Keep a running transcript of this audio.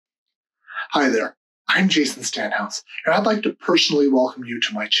Hi there, I'm Jason Stanhouse, and I'd like to personally welcome you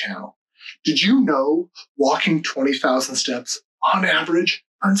to my channel. Did you know walking 20,000 steps on average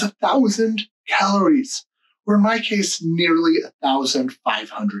burns 1,000 calories? Or in my case, nearly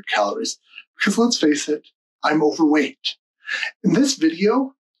 1,500 calories. Because let's face it, I'm overweight. In this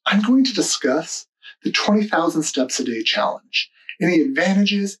video, I'm going to discuss the 20,000 steps a day challenge, any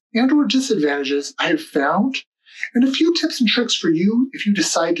advantages and or disadvantages I have found, and a few tips and tricks for you if you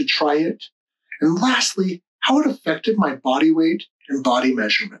decide to try it. And lastly, how it affected my body weight and body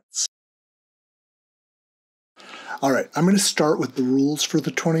measurements. All right, I'm going to start with the rules for the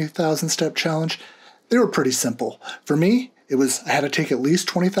 20,000 step challenge. They were pretty simple. For me, it was I had to take at least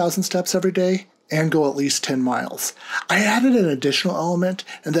 20,000 steps every day and go at least 10 miles. I added an additional element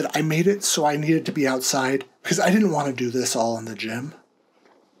and that I made it so I needed to be outside because I didn't want to do this all in the gym.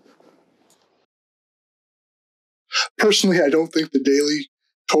 Personally, I don't think the daily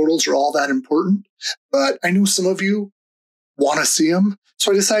totals are all that important, but I knew some of you want to see them,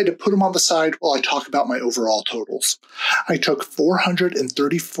 so I decided to put them on the side while I talk about my overall totals. I took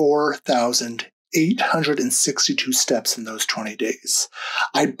 434,862 steps in those 20 days.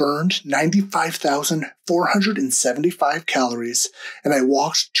 I burned 95,475 calories, and I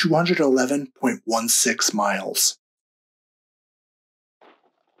walked 211.16 miles.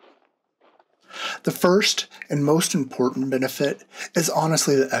 The first and most important benefit is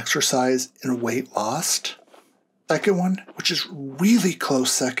honestly the exercise and weight loss. Second one, which is really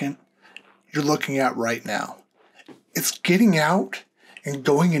close second, you're looking at right now. It's getting out and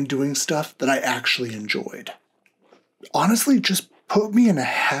going and doing stuff that I actually enjoyed. Honestly, just put me in a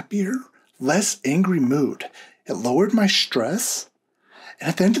happier, less angry mood. It lowered my stress, and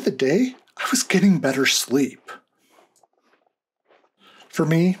at the end of the day, I was getting better sleep. For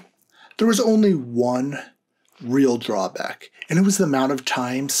me, there was only one real drawback, and it was the amount of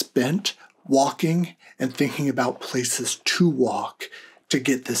time spent walking and thinking about places to walk to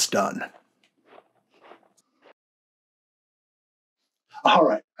get this done. All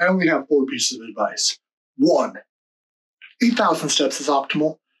right, I only have 4 pieces of advice. 1, 8,000 steps is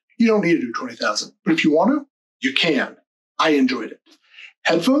optimal. You don't need to do 20,000, but if you want to, you can. I enjoyed it.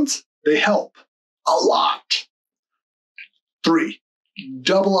 Headphones, they help a lot. 3,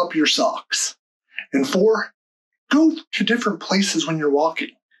 double up your socks. And 4, go to different places when you're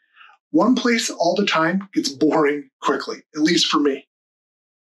walking. One place all the time gets boring quickly, at least for me.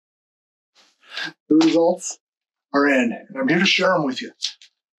 The results are in, and I'm here to share them with you.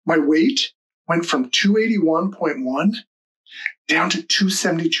 My weight went from 281.1 down to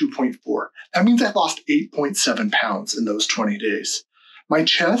 272.4. That means I lost 8.7 pounds in those 20 days. My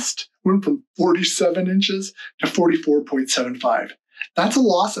chest went from 47 inches to 44.75. That's a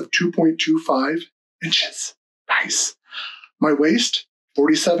loss of 2.25 inches. Nice. My waist,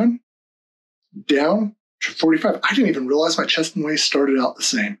 47, down to 45. I didn't even realize my chest and waist started out the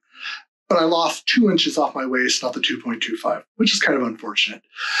same. But I lost 2 inches off my waist, not the 2.25, which is kind of unfortunate.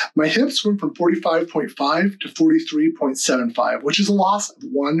 My hips went from 45.5 to 43.75, which is a loss of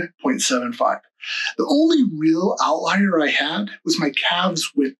 1.75. The only real outlier I had was my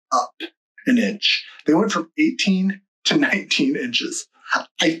calves went up an inch. They went from 18 to 19 inches.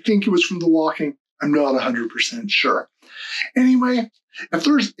 I think it was from the walking. I'm not 100% sure. Anyway, if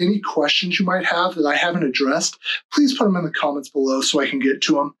there's any questions you might have that I haven't addressed, please put them in the comments below so I can get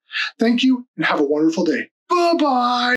to them. Thank you and have a wonderful day. Bye-bye.